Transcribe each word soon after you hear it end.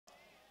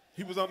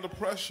He was under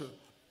pressure.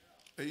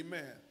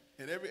 Amen.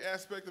 In every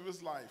aspect of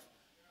his life,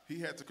 he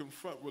had to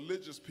confront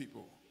religious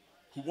people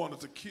who wanted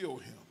to kill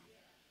him.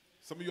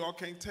 Some of y'all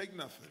can't take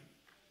nothing.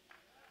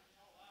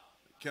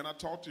 Can I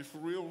talk to you for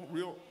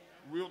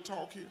real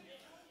talk here?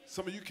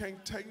 Some of you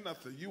can't take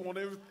nothing. You want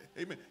everything.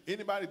 Amen.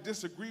 Anybody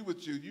disagree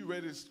with you, you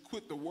ready to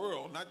quit the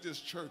world, not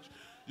just church.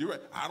 You're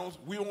right.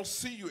 We don't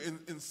see you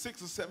in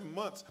 6 or 7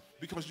 months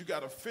because you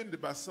got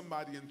offended by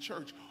somebody in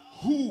church.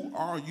 Who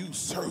are you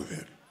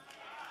serving?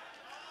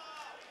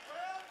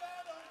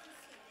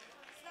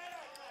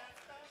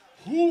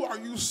 Who are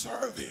you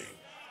serving?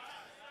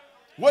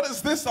 What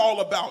is this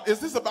all about? Is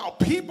this about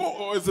people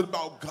or is it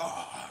about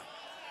God?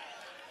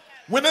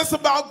 When it's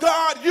about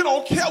God, you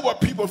don't care what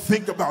people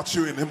think about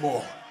you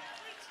anymore.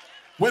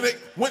 When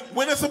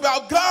it's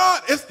about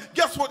God,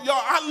 guess what,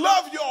 y'all? I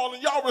love y'all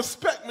and y'all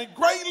respect me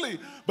greatly,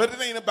 but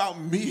it ain't about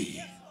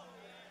me.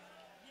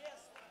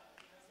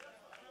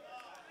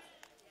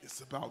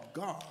 It's about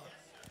God.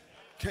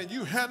 Can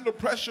you handle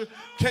pressure?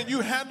 Can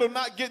you handle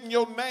not getting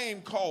your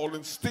name called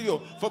and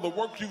still, for the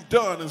work you've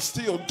done and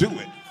still do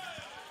it?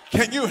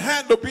 Can you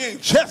handle being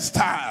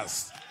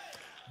chastised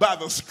by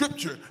the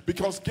scripture?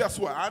 Because guess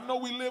what? I know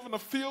we live in a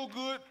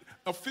feel-good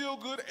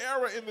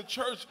era in the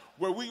church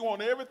where we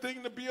want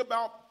everything to be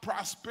about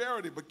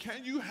prosperity. But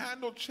can you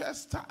handle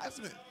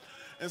chastisement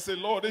and say,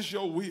 Lord, it's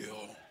your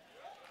will,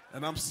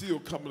 and I'm still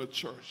coming to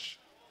church?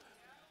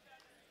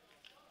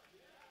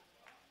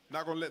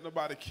 Not going to let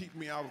nobody keep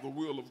me out of the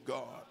will of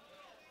God.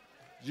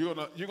 You're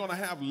gonna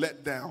have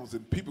letdowns,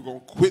 and people going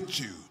to quit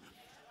you,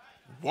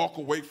 walk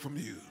away from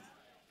you.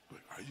 But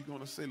are you going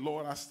to say,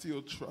 Lord, I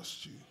still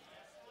trust you?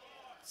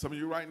 Some of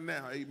you right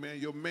now, amen,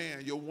 your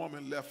man, your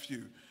woman left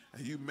you,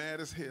 and you mad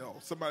as hell.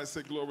 Somebody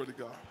say glory to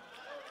God.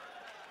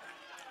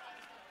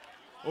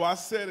 Oh, I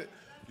said it.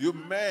 You're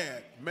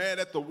mad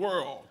at the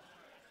world.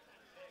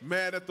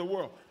 Mad at the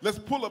world. Let's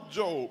pull up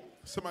Job.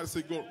 Somebody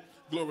say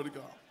glory to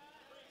God.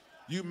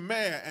 You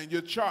mad and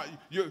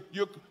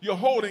you're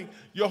holding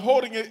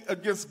it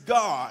against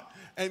God,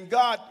 and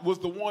God was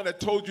the one that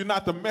told you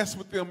not to mess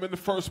with them in the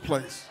first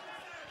place.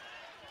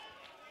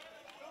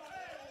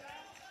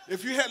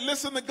 If you had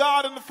listened to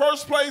God in the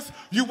first place,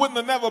 you wouldn't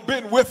have never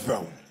been with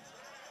them.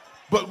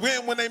 But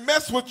when they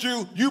mess with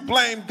you, you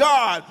blame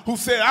God, who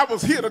said, I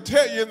was here to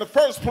tell you in the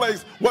first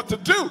place what to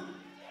do.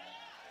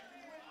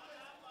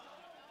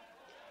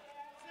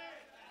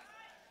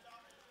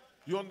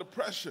 You're under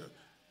pressure.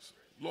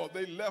 Lord,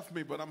 they left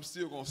me, but I'm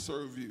still going to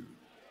serve you.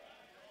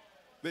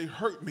 They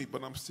hurt me,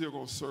 but I'm still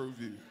going to serve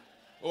you.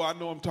 Oh, I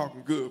know I'm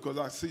talking good because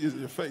I see it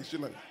in your face.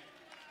 You're like,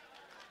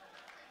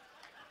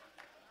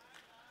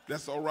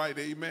 that's all right,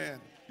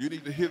 amen. You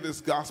need to hear this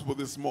gospel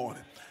this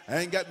morning. I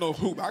ain't got no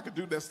hoop. I could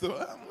do that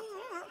still.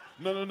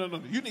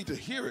 No. You need to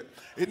hear it.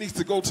 It needs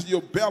to go to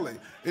your belly.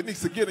 It needs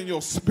to get in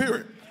your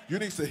spirit. You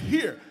need to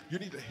hear. You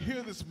need to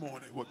hear this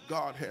morning what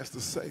God has to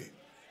say.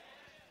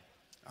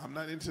 I'm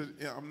not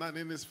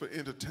in this for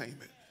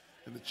entertainment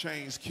and to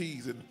change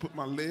keys and put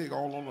my leg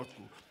all on a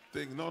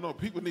thing. No.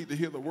 People need to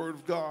hear the word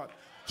of God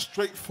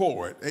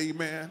straightforward.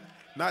 Amen.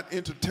 Not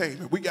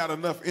entertainment. We got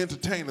enough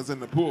entertainers in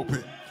the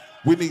pulpit.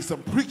 We need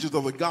some preachers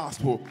of the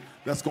gospel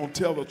that's going to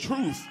tell the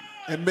truth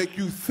and make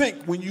you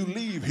think when you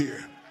leave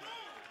here.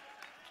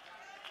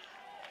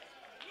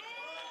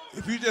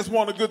 If you just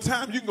want a good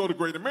time, you can go to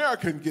Great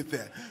America and get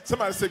that.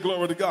 Somebody say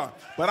glory to God.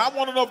 But I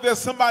want to know if there's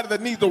somebody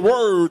that needs the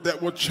word that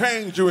will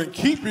change you and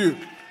keep you.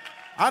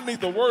 I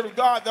need the word of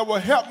God that will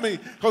help me.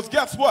 Because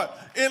guess what?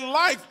 In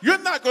life, you're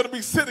not going to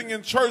be sitting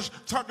in church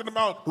talking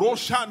about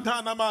Rosh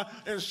Hashanah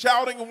and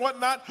shouting and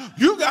whatnot.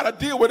 You got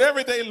to deal with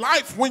everyday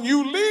life when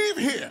you leave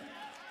here.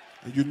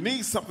 And you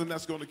need something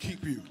that's going to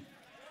keep you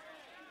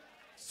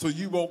so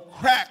you won't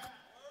crack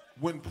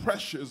when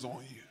pressure is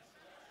on you.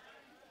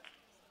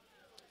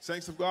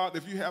 Saints of God,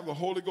 if you have the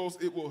Holy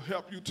Ghost, it will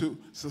help you to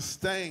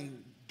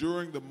sustain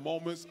during the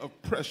moments of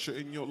pressure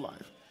in your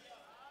life.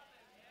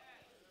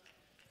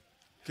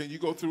 Can you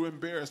go through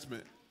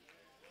embarrassment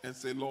and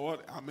say, Lord,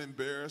 I'm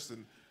embarrassed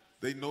and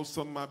they know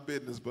some of my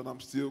business, but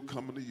I'm still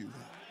coming to you.